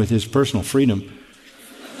tampering with his personal freedom.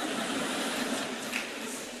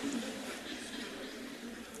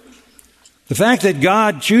 The fact that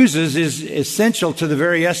God chooses is essential to the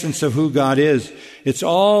very essence of who God is. It's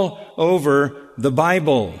all over the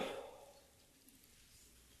Bible.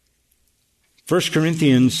 1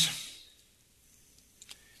 Corinthians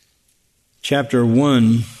chapter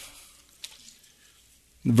 1,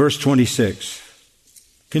 verse 26.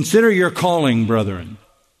 Consider your calling, brethren,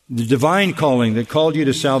 the divine calling that called you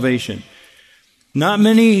to salvation. Not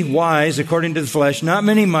many wise according to the flesh, not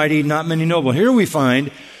many mighty, not many noble. Here we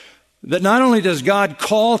find that not only does God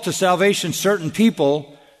call to salvation certain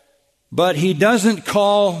people, but He doesn't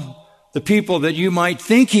call the people that you might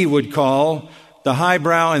think He would call, the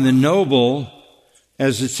highbrow and the noble,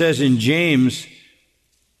 as it says in James.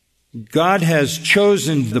 God has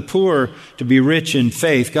chosen the poor to be rich in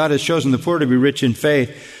faith. God has chosen the poor to be rich in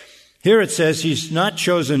faith. Here it says He's not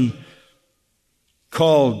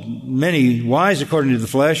called many wise according to the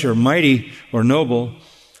flesh or mighty or noble.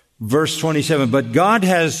 Verse 27, but God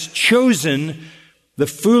has chosen the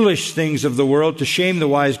foolish things of the world to shame the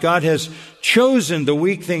wise. God has chosen the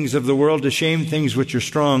weak things of the world to shame things which are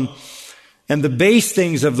strong. And the base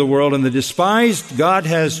things of the world and the despised, God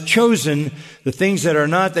has chosen the things that are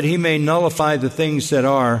not, that He may nullify the things that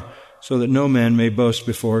are, so that no man may boast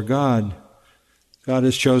before God. God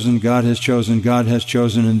has chosen, God has chosen, God has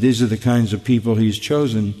chosen, and these are the kinds of people He's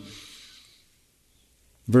chosen.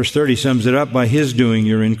 Verse 30 sums it up, by His doing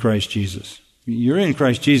you're in Christ Jesus. You're in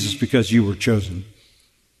Christ Jesus because you were chosen.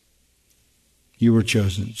 You were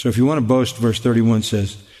chosen. So if you want to boast, verse 31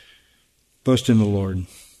 says, boast in the Lord.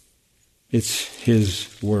 It's His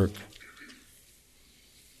work.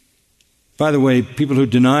 By the way, people who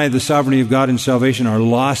deny the sovereignty of God in salvation are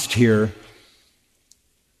lost here.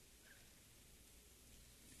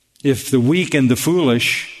 If the weak and the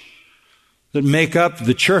foolish that make up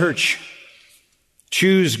the church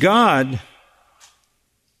choose God,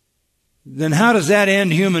 then how does that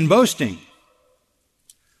end human boasting?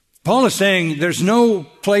 Paul is saying there's no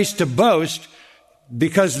place to boast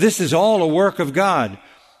because this is all a work of God.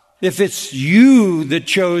 If it's you that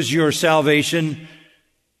chose your salvation,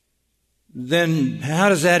 then how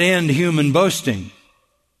does that end human boasting?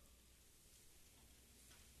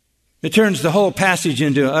 It turns the whole passage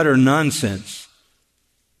into utter nonsense.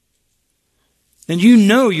 And you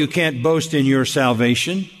know you can't boast in your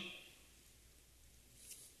salvation.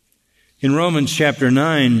 In Romans chapter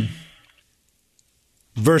 9,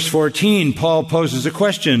 verse 14, Paul poses a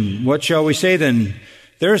question. What shall we say then?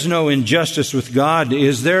 There's no injustice with God,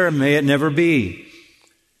 is there? May it never be.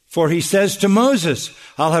 For He says to Moses,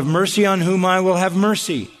 I'll have mercy on whom I will have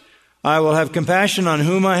mercy. I will have compassion on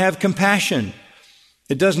whom I have compassion.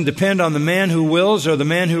 It doesn't depend on the man who wills or the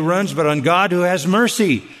man who runs, but on God who has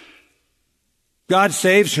mercy. God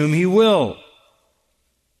saves whom He will.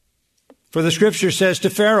 For the Scripture says to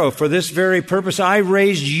Pharaoh, for this very purpose I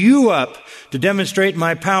raised you up to demonstrate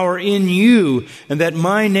my power in you, and that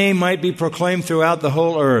my name might be proclaimed throughout the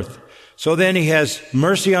whole earth. So then He has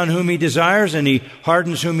mercy on whom He desires, and He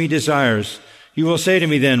hardens whom He desires. You will say to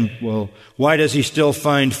me then, well, why does He still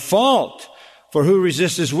find fault? For who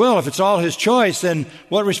resists his will? If it's all his choice, then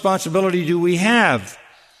what responsibility do we have?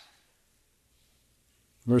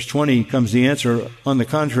 Verse 20 comes the answer. On the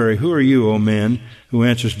contrary, who are you, O man, who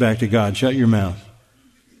answers back to God? Shut your mouth.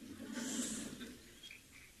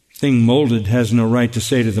 Thing molded has no right to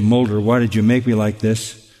say to the molder, why did you make me like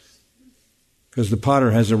this? Because the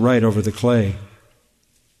potter has a right over the clay.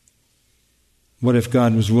 What if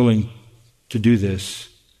God was willing to do this?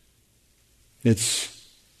 It's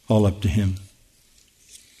all up to him.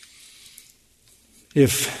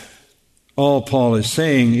 If all Paul is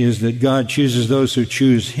saying is that God chooses those who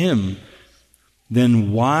choose him,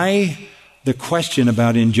 then why the question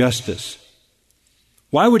about injustice?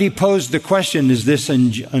 Why would he pose the question, is this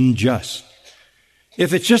unjust?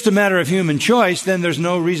 If it's just a matter of human choice, then there's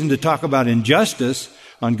no reason to talk about injustice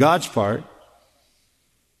on God's part.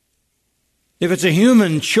 If it's a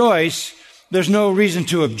human choice, there's no reason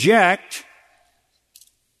to object.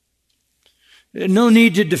 No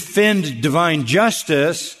need to defend divine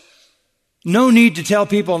justice. No need to tell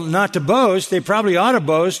people not to boast. They probably ought to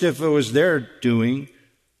boast if it was their doing.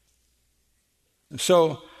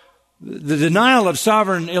 So, the denial of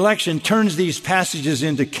sovereign election turns these passages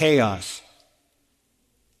into chaos.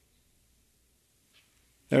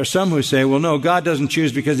 There are some who say, well, no, God doesn't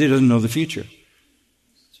choose because he doesn't know the future.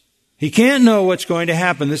 He can't know what's going to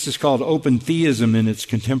happen. This is called open theism in its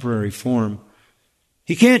contemporary form.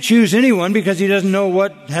 He can't choose anyone because he doesn't know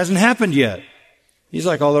what hasn't happened yet. He's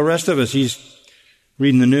like all the rest of us. He's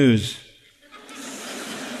reading the news.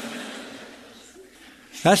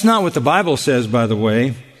 That's not what the Bible says, by the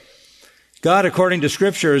way. God, according to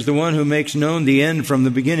Scripture, is the one who makes known the end from the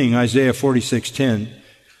beginning, Isaiah 46:10.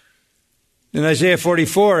 In Isaiah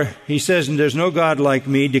 44, he says, and there's no God like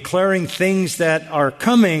me, declaring things that are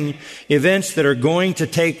coming, events that are going to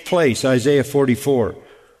take place, Isaiah 44.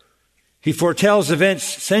 He foretells events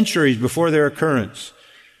centuries before their occurrence.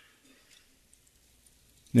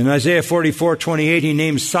 In Isaiah 44:28, he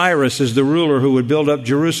names Cyrus as the ruler who would build up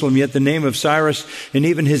Jerusalem, yet the name of Cyrus and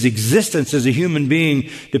even his existence as a human being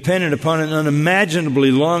depended upon an unimaginably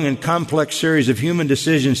long and complex series of human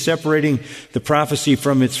decisions separating the prophecy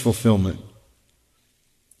from its fulfillment.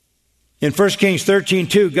 In 1 Kings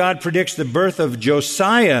 13:2, God predicts the birth of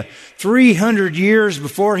Josiah 300 years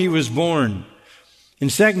before he was born. In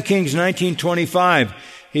 2 Kings 19:25,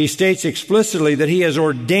 he states explicitly that he has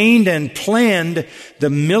ordained and planned the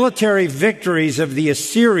military victories of the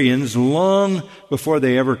Assyrians long before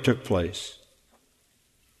they ever took place.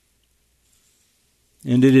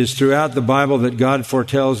 And it is throughout the Bible that God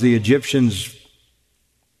foretells the Egyptians'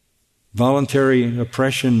 voluntary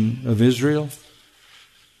oppression of Israel.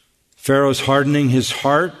 Pharaoh's hardening his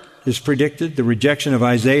heart is predicted, the rejection of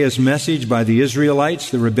Isaiah's message by the Israelites,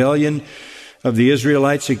 the rebellion of the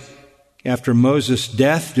Israelites after Moses'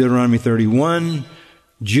 death, Deuteronomy 31,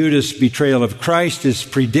 Judas' betrayal of Christ is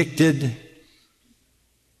predicted,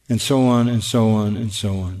 and so on and so on and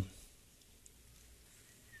so on.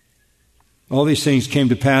 All these things came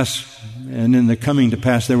to pass, and in the coming to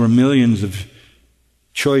pass there were millions of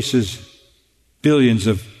choices, billions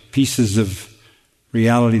of pieces of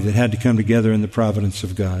reality that had to come together in the providence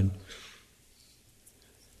of God.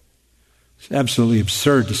 It's absolutely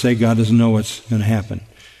absurd to say God doesn't know what's going to happen.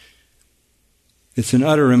 It's an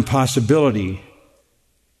utter impossibility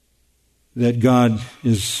that God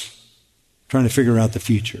is trying to figure out the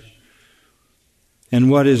future. And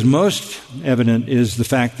what is most evident is the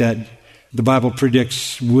fact that the Bible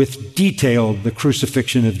predicts with detail the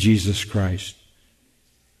crucifixion of Jesus Christ.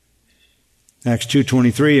 Acts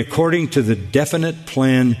 2:23, according to the definite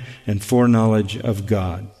plan and foreknowledge of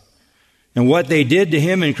God. And what they did to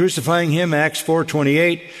him in crucifying him, Acts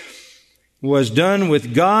 4:28, was done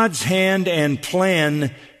with God's hand and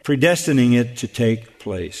plan, predestining it to take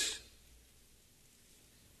place.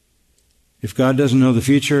 If God doesn't know the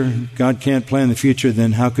future, God can't plan the future,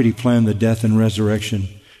 then how could he plan the death and resurrection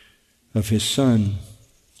of his Son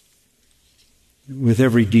with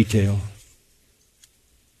every detail?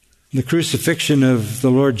 The crucifixion of the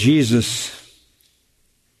Lord Jesus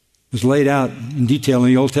was laid out in detail in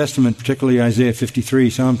the Old Testament, particularly Isaiah 53,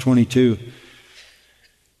 Psalm 22.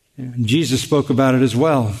 And Jesus spoke about it as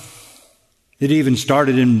well. It even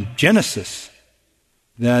started in Genesis,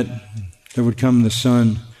 that there would come the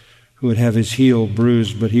Son who would have his heel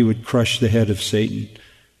bruised, but he would crush the head of Satan.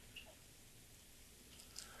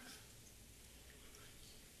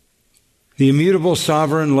 The immutable,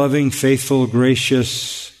 sovereign, loving, faithful,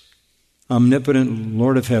 gracious, omnipotent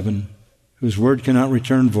Lord of heaven, whose word cannot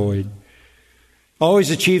return void, always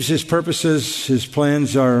achieves his purposes. His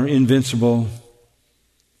plans are invincible.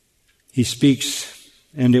 He speaks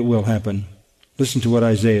and it will happen. Listen to what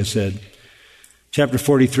Isaiah said. Chapter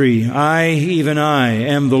 43, I, even I,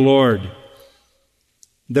 am the Lord.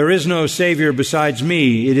 There is no Savior besides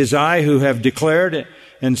me. It is I who have declared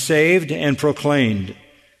and saved and proclaimed.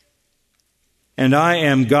 And I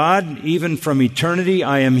am God, even from eternity.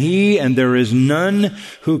 I am He, and there is none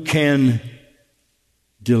who can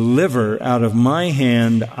deliver out of my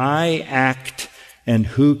hand. I act, and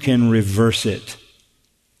who can reverse it?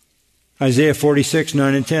 Isaiah 46,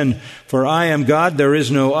 9 and 10. For I am God, there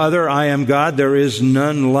is no other. I am God, there is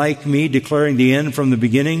none like me, declaring the end from the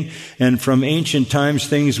beginning, and from ancient times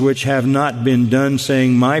things which have not been done,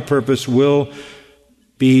 saying, my purpose will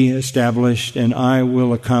be established, and I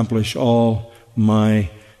will accomplish all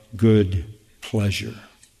my good pleasure.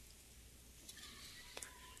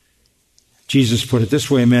 Jesus put it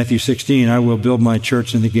this way in Matthew 16, I will build my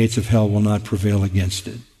church, and the gates of hell will not prevail against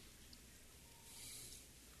it.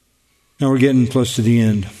 Now we're getting close to the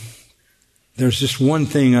end. There's just one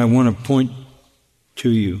thing I want to point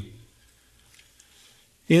to you.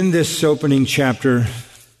 In this opening chapter,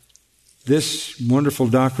 this wonderful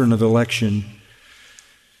doctrine of election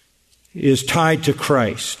is tied to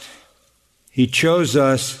Christ. He chose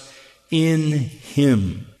us in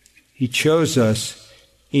Him. He chose us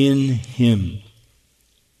in Him.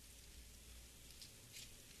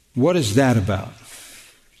 What is that about?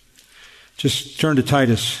 Just turn to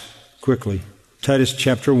Titus quickly. Titus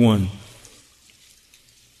chapter 1.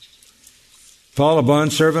 Paul, a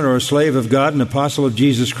bondservant or a slave of God, an apostle of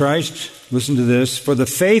Jesus Christ, listen to this, for the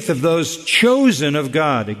faith of those chosen of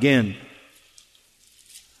God, again,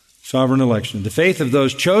 sovereign election, the faith of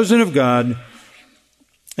those chosen of God,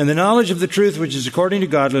 and the knowledge of the truth which is according to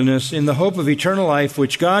godliness, in the hope of eternal life,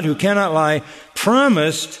 which God, who cannot lie,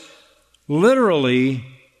 promised literally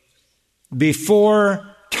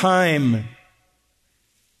before time.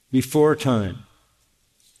 Before time.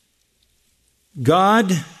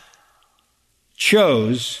 God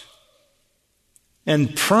chose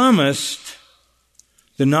and promised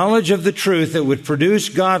the knowledge of the truth that would produce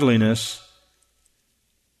godliness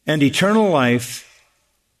and eternal life,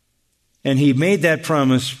 and He made that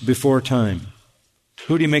promise before time.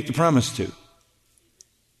 Who did He make the promise to?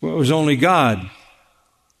 Well, it was only God.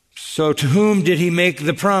 So to whom did He make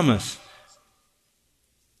the promise?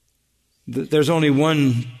 There's only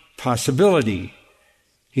one possibility.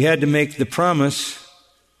 He had to make the promise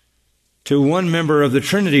to one member of the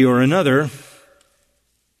Trinity or another,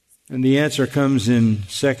 and the answer comes in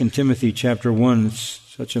 2 Timothy chapter 1. It's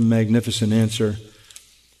such a magnificent answer.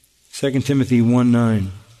 2 Timothy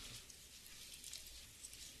 1:9.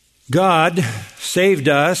 God saved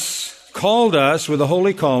us, called us with a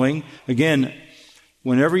holy calling. Again,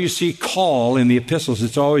 whenever you see call in the epistles,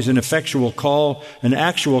 it's always an effectual call, an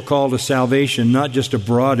actual call to salvation, not just a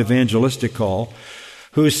broad evangelistic call.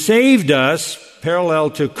 Who saved us, parallel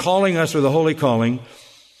to calling us with a holy calling,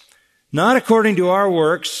 not according to our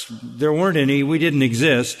works, there weren't any, we didn't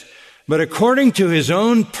exist, but according to His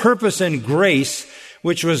own purpose and grace,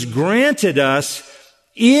 which was granted us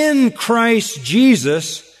in Christ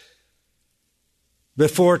Jesus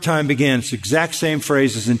before time began. It's the exact same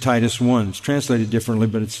phrase as in Titus 1. It's translated differently,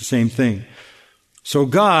 but it's the same thing. So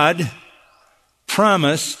God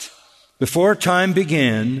promised before time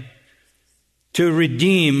began to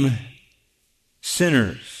redeem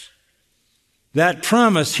sinners. That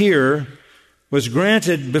promise here was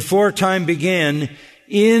granted before time began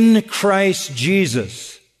in Christ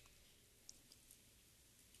Jesus.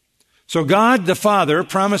 So God the Father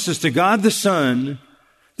promises to God the Son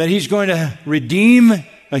that He's going to redeem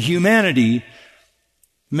a humanity.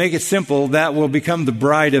 Make it simple, that will become the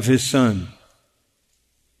bride of His Son.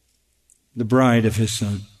 The bride of His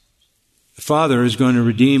Son. The Father is going to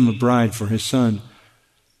redeem a bride for His Son.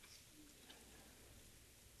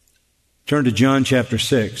 Turn to John chapter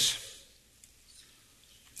 6.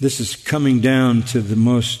 This is coming down to the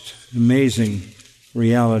most amazing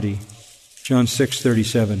reality. John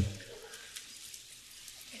 6:37.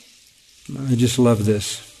 I just love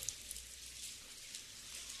this.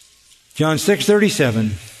 John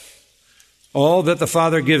 6:37. All that the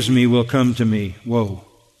Father gives me will come to me. Whoa.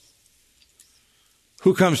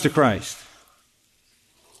 Who comes to Christ?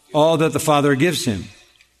 All that the Father gives Him.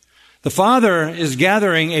 The Father is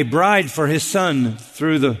gathering a bride for His Son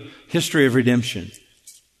through the history of redemption.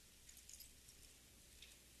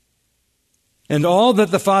 And all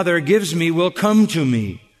that the Father gives me will come to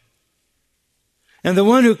me. And the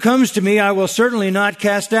one who comes to me I will certainly not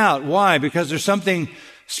cast out. Why? Because there's something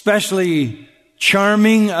especially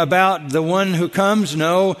charming about the one who comes?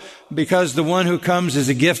 No, because the one who comes is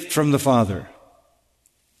a gift from the Father.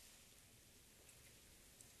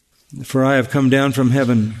 For I have come down from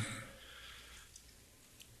heaven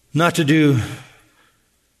not to do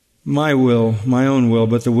my will, my own will,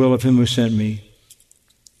 but the will of him who sent me.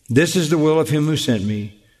 This is the will of him who sent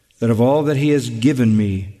me, that of all that he has given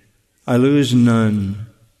me, I lose none,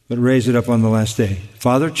 but raise it up on the last day.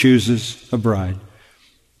 Father chooses a bride.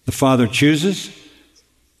 The Father chooses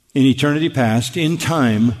in eternity past. In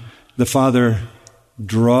time, the Father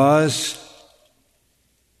draws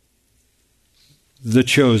the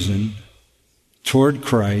chosen toward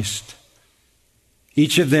Christ.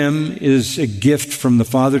 Each of them is a gift from the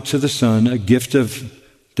Father to the Son, a gift of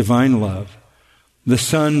divine love. The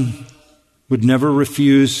Son would never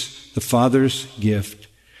refuse the Father's gift.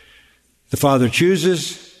 The Father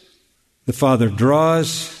chooses, the Father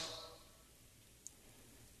draws.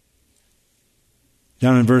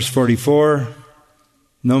 Down in verse 44,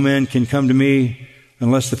 no man can come to me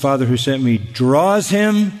unless the Father who sent me draws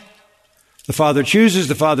him. The Father chooses,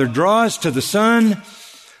 the Father draws to the Son.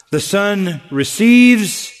 The Son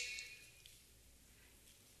receives.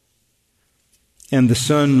 And the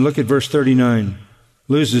Son, look at verse 39,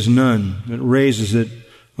 loses none, but raises it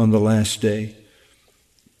on the last day.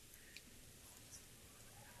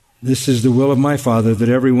 This is the will of my Father, that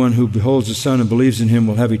everyone who beholds the Son and believes in him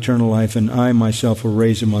will have eternal life, and I myself will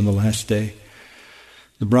raise him on the last day.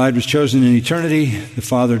 The bride was chosen in eternity. The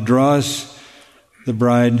Father draws the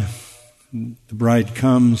bride. The bride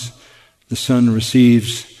comes. The Son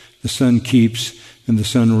receives. The Son keeps. And the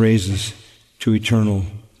Son raises to eternal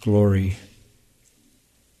glory.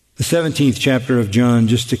 The 17th chapter of John,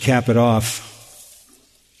 just to cap it off.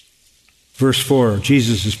 Verse 4,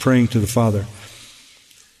 Jesus is praying to the Father.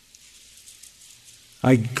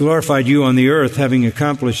 I glorified you on the earth, having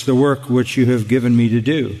accomplished the work which you have given me to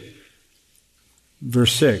do.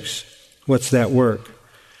 Verse 6, what's that work?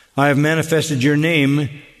 I have manifested your name,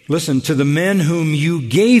 listen, to the men whom you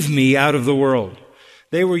gave me out of the world.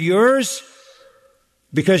 They were yours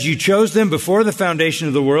because you chose them before the foundation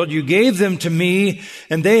of the world. You gave them to me,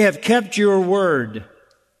 and they have kept your word.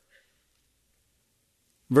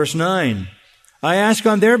 Verse 9, I ask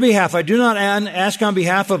on their behalf. I do not ask on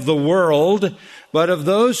behalf of the world, but of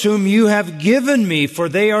those whom you have given me, for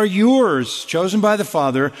they are yours, chosen by the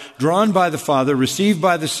Father, drawn by the Father, received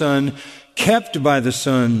by the Son, kept by the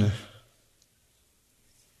Son.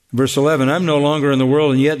 Verse 11, I'm no longer in the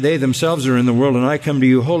world, and yet they themselves are in the world, and I come to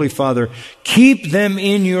you, Holy Father, keep them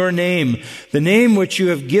in your name, the name which you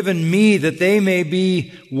have given me, that they may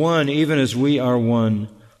be one, even as we are one.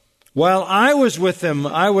 While I was with them,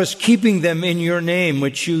 I was keeping them in your name,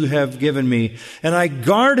 which you have given me. And I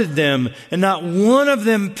guarded them, and not one of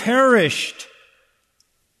them perished.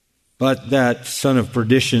 But that son of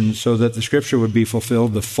perdition, so that the scripture would be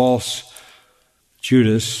fulfilled, the false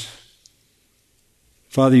Judas.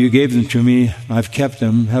 Father, you gave them to me. I've kept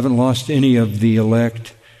them. Haven't lost any of the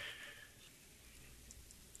elect.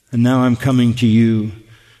 And now I'm coming to you.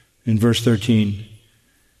 In verse 13,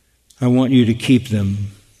 I want you to keep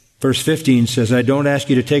them. Verse 15 says, I don't ask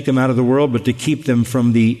you to take them out of the world, but to keep them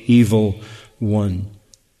from the evil one.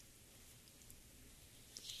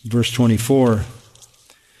 Verse 24,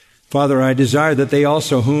 Father, I desire that they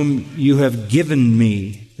also whom you have given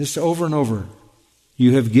me, this over and over,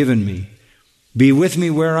 you have given me, be with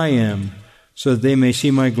me where I am, so that they may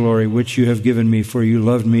see my glory, which you have given me, for you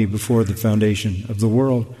loved me before the foundation of the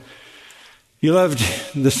world. You loved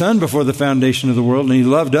the Son before the foundation of the world, and He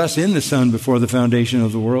loved us in the Son before the foundation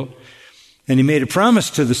of the world. And He made a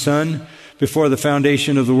promise to the Son before the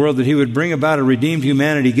foundation of the world that He would bring about a redeemed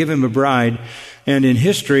humanity, give Him a bride. And in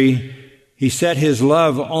history, He set His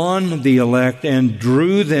love on the elect and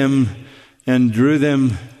drew them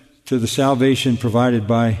to the salvation provided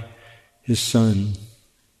by His Son.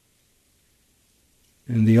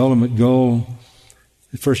 And the ultimate goal,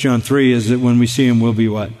 1 John 3, is that when we see Him, we'll be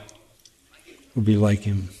what? Will be like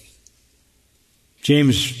Him.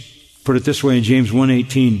 James put it this way in James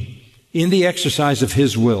 1:18. In the exercise of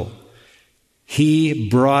His will, He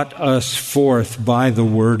brought us forth by the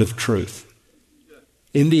word of truth.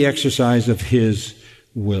 In the exercise of His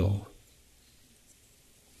will.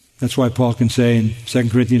 That's why Paul can say in 2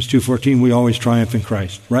 Corinthians 2:14, we always triumph in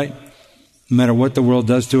Christ, right? No matter what the world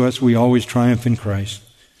does to us, we always triumph in Christ.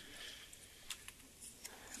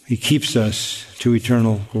 He keeps us to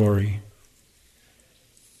eternal glory.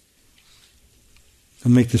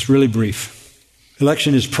 I'll make this really brief.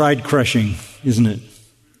 Election is pride-crushing, isn't it?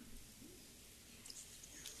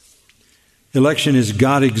 Election is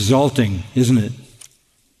God-exalting, isn't it?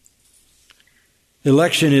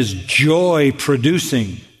 Election is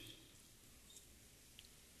joy-producing.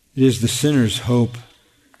 It is the sinner's hope.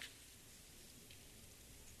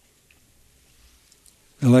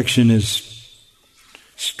 Election is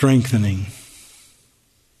strengthening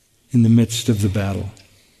in the midst of the battle.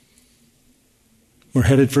 We're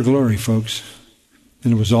headed for glory, folks.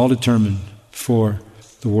 And it was all determined before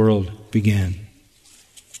the world began.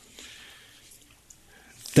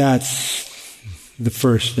 That's the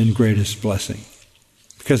first and greatest blessing,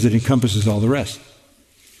 because it encompasses all the rest.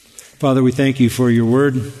 Father, we thank you for your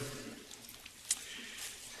word.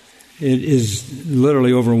 It is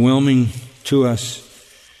literally overwhelming to us,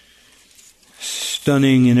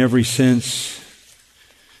 stunning in every sense,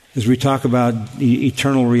 as we talk about the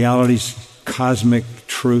eternal realities, cosmic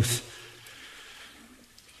truth,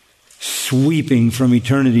 sweeping from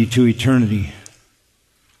eternity to eternity.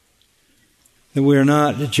 That we are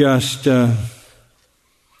not just a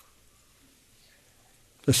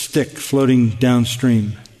stick floating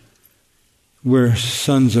downstream. We're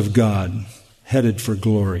sons of God, headed for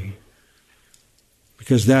glory.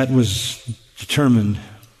 Because that was determined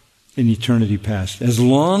in eternity past. As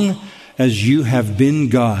long as you have been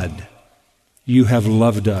God, you have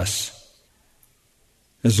loved us.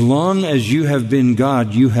 As long as you have been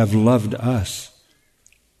God, you have loved us.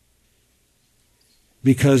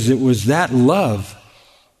 Because it was that love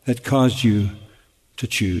that caused you to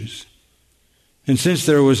choose. And since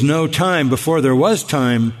there was no time before there was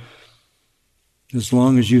time, as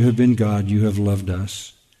long as you have been God, you have loved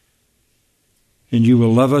us. And you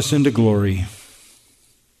will love us into glory.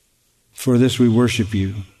 For this we worship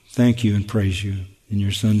you, thank you, and praise you. In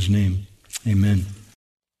your Son's name, amen.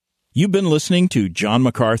 You've been listening to John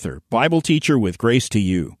MacArthur, Bible teacher with Grace to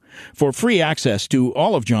You. For free access to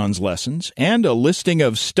all of John's lessons and a listing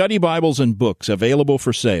of study Bibles and books available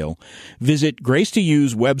for sale, visit Grace to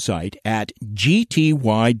You's website at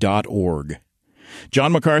gty.org.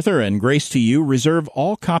 John MacArthur and Grace to You reserve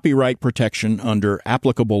all copyright protection under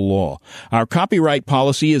applicable law. Our copyright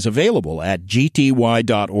policy is available at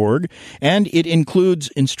gty.org, and it includes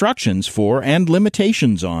instructions for and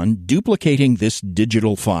limitations on duplicating this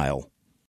digital file.